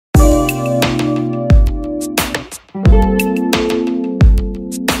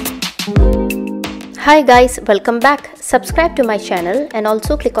Hi guys, welcome back. Subscribe to my channel and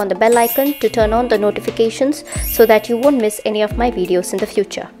also click on the bell icon to turn on the notifications so that you won't miss any of my videos in the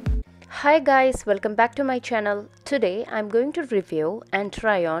future. Hi guys, welcome back to my channel. Today I'm going to review and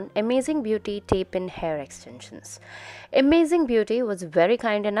try on Amazing Beauty tape-in hair extensions. Amazing Beauty was very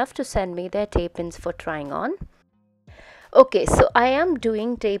kind enough to send me their tape-ins for trying on. Okay, so I am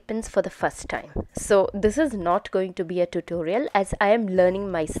doing tape-ins for the first time. So this is not going to be a tutorial as I am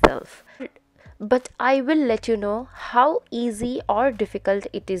learning myself. But I will let you know how easy or difficult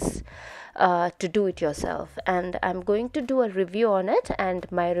it is to do it yourself, and I'm going to do a review on it,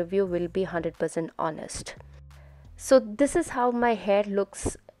 and my review will be 100% honest. So this is how my hair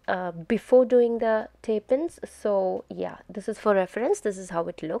looks before doing the tape-ins. So yeah, this is for reference. This is how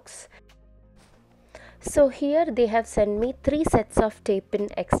it looks. So here they have sent me 3 sets of tape-in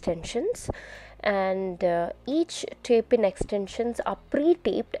extensions, and each tape-in extensions are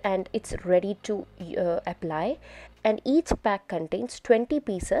pre-taped and it's ready to apply, and each pack contains 20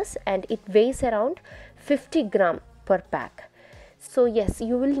 pieces and it weighs around 50 gram per pack. So yes,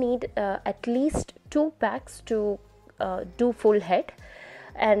 you will need at least 2 packs to do full head,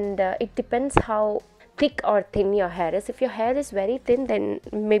 and it depends how thick or thin your hair is. If your hair is very thin, then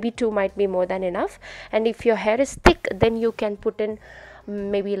maybe 2 might be more than enough, and if your hair is thick, then you can put in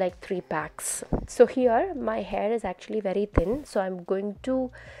maybe like 3 packs. So here my hair is actually very thin, so I'm going to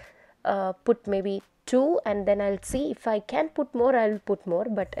put maybe 2, and then I'll see if I can put more, I'll put more,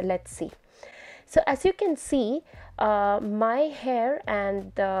 but let's see. So as you can see, my hair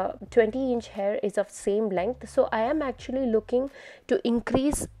and the 20-inch hair is of same length, so I am actually looking to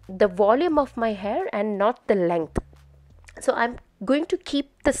increase the volume of my hair and not the length. So I'm going to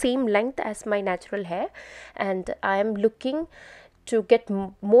keep the same length as my natural hair, and I am looking to get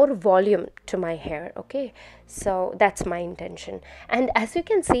more volume to my hair. Okay, so that's my intention. And as you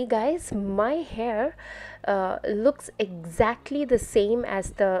can see guys, my hair looks exactly the same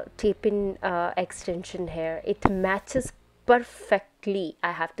as the tape-in extension hair. It matches perfectly.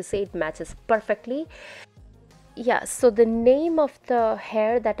 I have to say, it matches perfectly. Yeah, so the name of the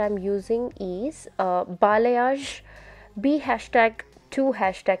hair that I'm using is balayage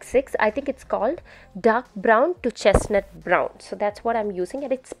B#2#6. I think it's called dark brown to chestnut brown. So that's what I'm using,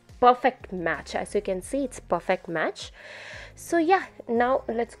 and it's perfect match. As you can see, it's perfect match. So yeah, now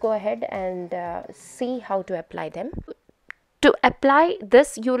let's go ahead and see how to apply them. To apply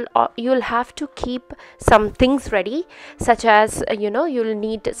this, you'll have to keep some things ready, such as you'll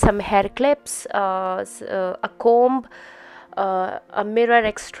need some hair clips, a comb, a mirror,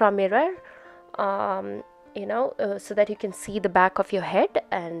 extra mirror, so that you can see the back of your head,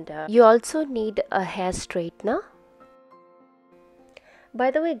 and you also need a hair straightener.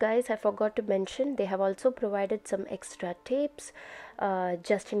 By the way guys, I forgot to mention, they have also provided some extra tapes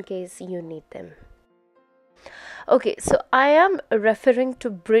just in case you need them. Okay, so I am referring to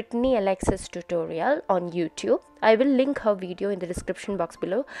Brittany Alexa's tutorial on YouTube. I will link her video in the description box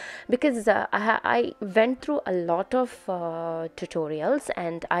below, because I went through a lot of tutorials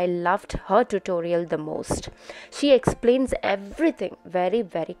and I loved her tutorial the most. She explains everything very,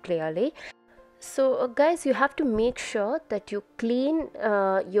 very clearly. So guys, you have to make sure that you clean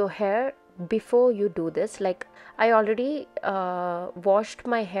your hair before you do this. Like, I already washed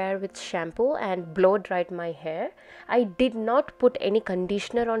my hair with shampoo and blow dried my hair. I did not put any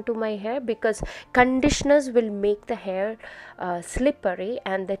conditioner onto my hair, because conditioners will make the hair slippery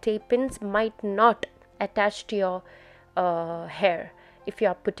and the tape-ins might not attach to your hair if you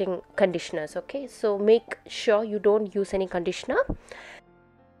are putting conditioners. Okay, so make sure you don't use any conditioner.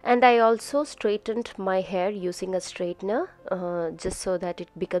 And I also straightened my hair using a straightener, just so that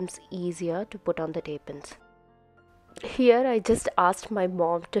it becomes easier to put on the tape-ins. Here I just asked my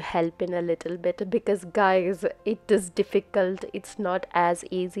mom to help in a little bit, because guys, it is difficult. It's not as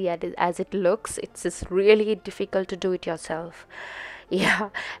easy as it looks. It's just really difficult to do it yourself. Yeah,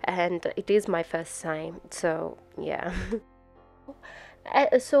 and it is my first time, so yeah.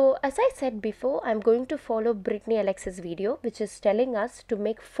 So as I said before, I'm going to follow Brittany Alexa's video, which is telling us to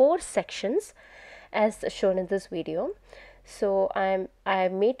make 4 sections as shown in this video. So I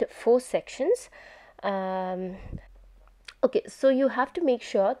made 4 sections. Okay, so you have to make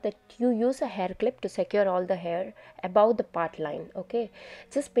sure that you use a hair clip to secure all the hair above the part line. Okay,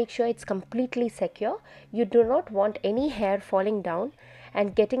 just make sure it's completely secure. You do not want any hair falling down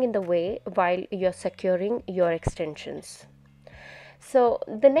and getting in the way while you're securing your extensions. So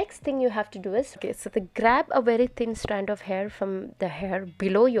the next thing you have to do is, grab a very thin strand of hair from the hair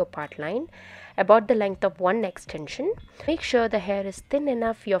below your part line, about the length of one extension. Make sure the hair is thin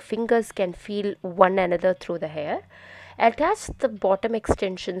enough your fingers can feel one another through the hair, Attach the bottom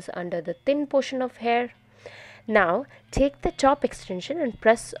extensions under the thin portion of hair. Now take the top extension and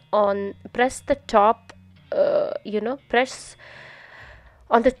press the top, press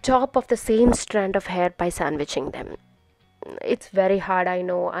on the top of the same strand of hair by sandwiching them. It's very hard, I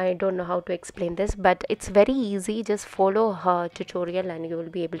know. I don't know how to explain this, but it's very easy. Just follow her tutorial and you will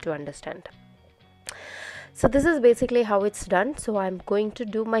be able to understand. So this is basically how it's done. So I'm going to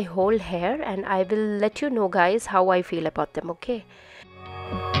do my whole hair and I will let you know, guys, how I feel about them. Okay.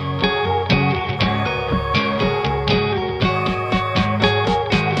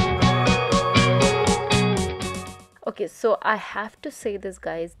 Okay, so I have to say this,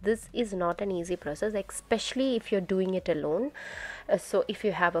 guys, this is not an easy process, especially if you're doing it alone. So if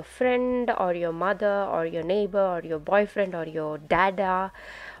you have a friend or your mother or your neighbor or your boyfriend or your dada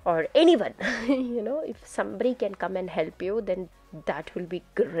or anyone, if somebody can come and help you, then that will be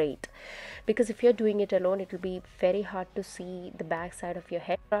great. Because if you're doing it alone, it will be very hard to see the back side of your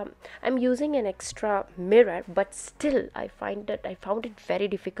hair. I'm using an extra mirror, but still I found it very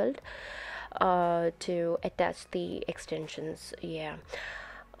difficult to attach the extensions. Yeah,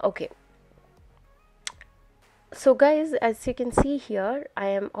 okay. So guys, as you can see here, I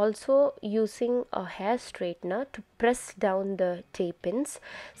am also using a hair straightener to press down the tape ins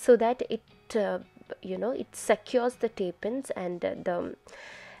so that it it secures the tape ins and the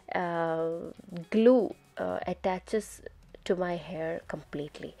glue attaches to my hair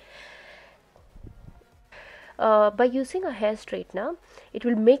completely. By using a hair straightener, it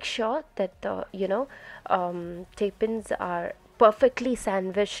will make sure that the tape ins are perfectly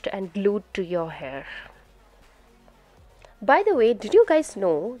sandwiched and glued to your hair. By the way, did you guys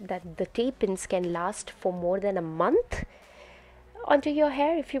know that the tape ins can last for more than a month onto your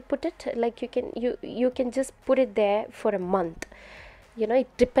hair? If you put it, like, you can just put it there for a month.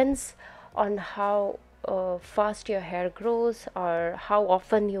 It depends on how fast your hair grows or how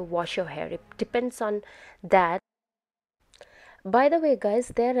often you wash your hair. It depends on that. By the way, guys,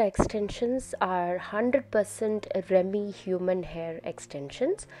 their extensions are 100% Remy human hair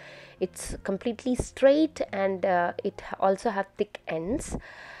extensions. It's completely straight and it also have thick ends.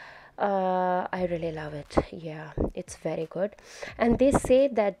 I really love it. Yeah, it's very good. And they say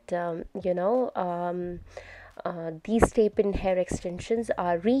that these tape-in hair extensions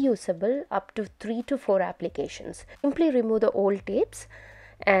are reusable up to 3 to 4 applications. Simply remove the old tapes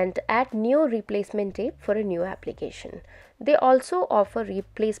and add new replacement tape for a new application. They also offer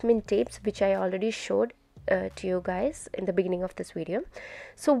replacement tapes, which I already showed to you guys in the beginning of this video.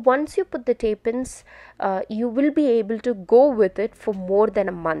 So once you put the tape ins, you will be able to go with it for more than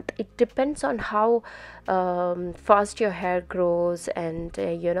a month. It depends on how fast your hair grows and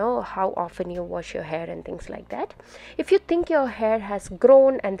how often you wash your hair and things like that. If you think your hair has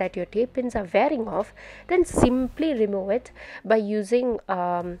grown and that your tape ins are wearing off, then simply remove it by using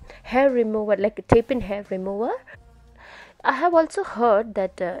hair remover, like a tape in hair remover. I have also heard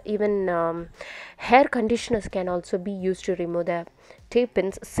that even hair conditioners can also be used to remove the tape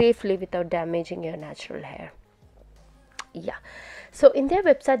ins safely without damaging your natural hair. Yeah, so in their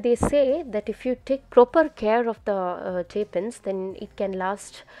website they say that if you take proper care of the tape ins, then it can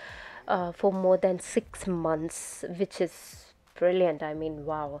last for more than 6 months, which is brilliant. I mean,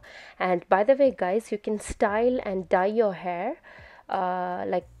 wow. And by the way, guys, you can style and dye your hair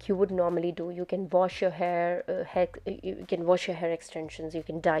like you would normally do. You can wash your hair, you can wash your hair extensions, you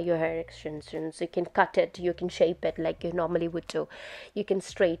can dye your hair extensions, you can cut it, you can shape it like you normally would do, you can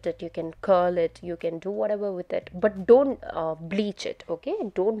straighten it, you can curl it, you can do whatever with it, but don't bleach it. Okay,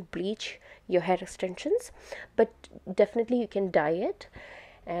 don't bleach your hair extensions, but definitely you can dye it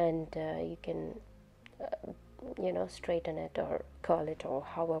and you can straighten it or curl it or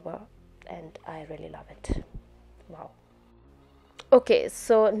however, and I really love it. Wow. Okay,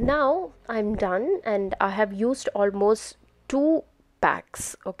 so now I'm done and I have used almost 2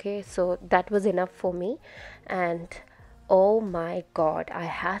 packs. Okay, so that was enough for me, and oh my god, I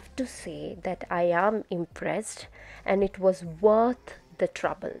have to say that I am impressed and it was worth the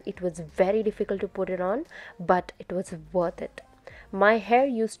trouble. It was very difficult to put it on, but it was worth it. My hair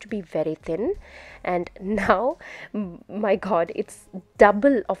used to be very thin and now, my god, it's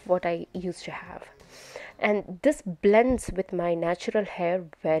double of what I used to have. And this blends with my natural hair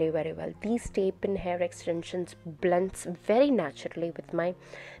very well. These tape-in hair extensions blends very naturally with my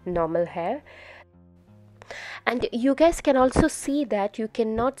normal hair. And you guys can also see that you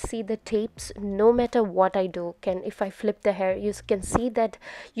cannot see the tapes no matter what I do. If I flip the hair, you can see that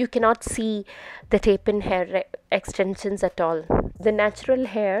you cannot see the tape-in hair extensions at all. The natural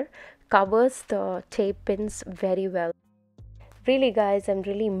hair covers the tape-ins very well. Really guys, I'm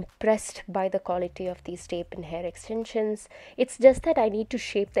really impressed by the quality of these tape and hair extensions. It's just that I need to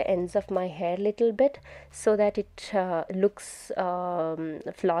shape the ends of my hair a little bit so that it looks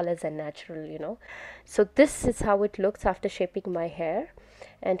flawless and natural, you know. So this is how it looks after shaping my hair,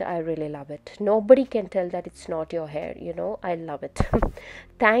 and I really love it. Nobody can tell that it's not your hair, you know. I love it.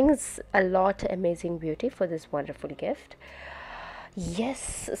 Thanks a lot, Amazing Beauty, for this wonderful gift.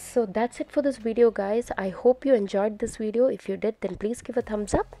 Yes, so that's it for this video guys. I hope you enjoyed this video. If you did, then please give a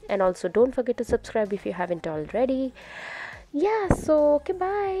thumbs up, and also don't forget to subscribe if you haven't already. Yeah, so okay,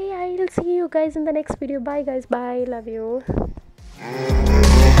 bye. I'll see you guys in the next video. Bye guys, bye, love you.